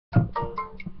Hey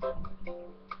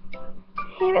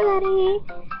everybody!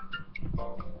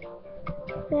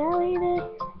 Sally the...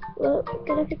 Well,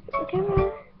 gotta fix the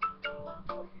camera.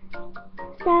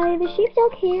 Sally the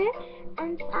sheepdog here,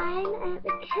 and I'm at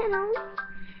the kennel.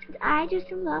 And I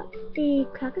just unlocked the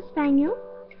Cocker Spaniel,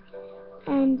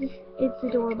 and it's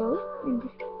adorable, and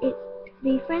it's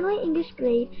the friendly English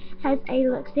breed, has a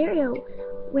luxurious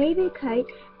wavy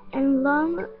coat and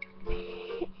long...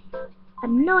 I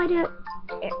have no idea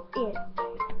it is.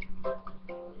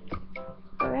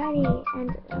 Alrighty,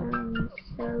 and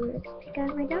so let's pick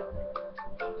out my dog.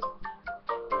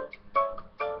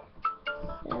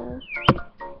 So,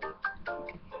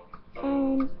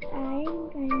 and I'm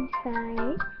going to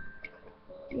buy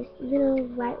this little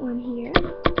white one here.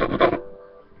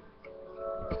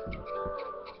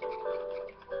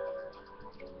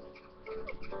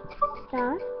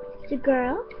 So, it's a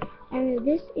girl, and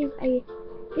this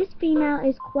female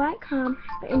is quite calm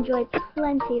but enjoys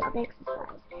plenty of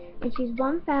exercise, and she's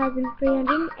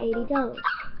 $1,380.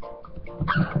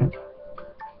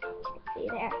 See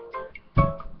there.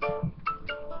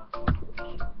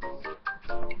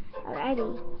 Alrighty,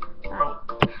 bye.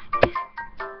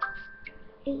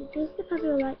 Is this the puppy I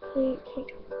like to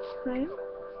take home?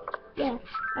 Yes,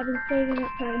 I've been saving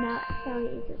up for her now. Sally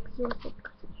is exhausted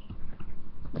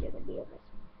because of the video.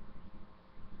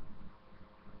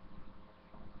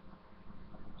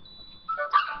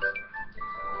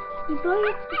 You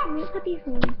brought your puppy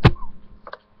home.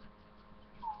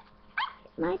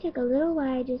 It might take a little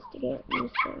while just to get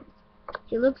used to it.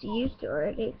 She looks used to it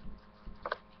already.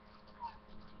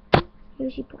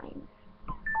 Who's she playing?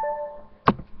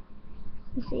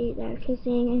 You see, they're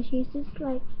kissing, and she's just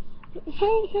like,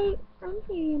 hey, I'm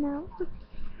here, you know.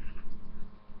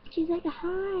 She's like,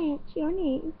 hi, it's your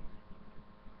name.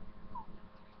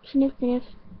 Sniff, sniff.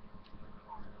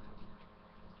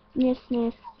 Sniff,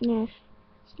 sniff, sniff.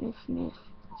 Sniff, sniff,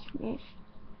 sniff.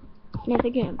 Sniff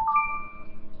again.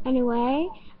 Anyway,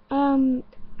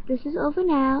 this is over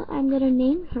now. I'm gonna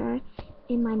name her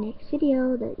in my next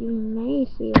video that you may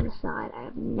see on the side. I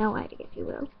have no idea if you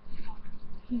will.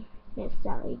 Miss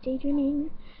Sally daydreaming.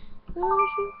 Oh,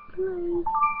 she plays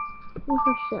with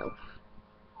herself.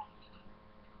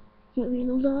 We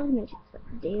love magic.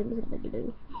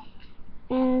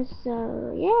 And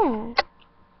so, yeah.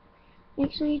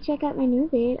 Make sure you check out my new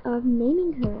vid of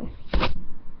naming her.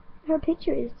 Her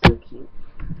picture is so cute.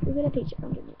 Look at a picture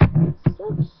underneath. It's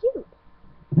so cute.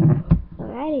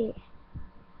 Alrighty.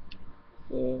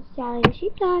 This is Sally the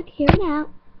sheepdog, here and out.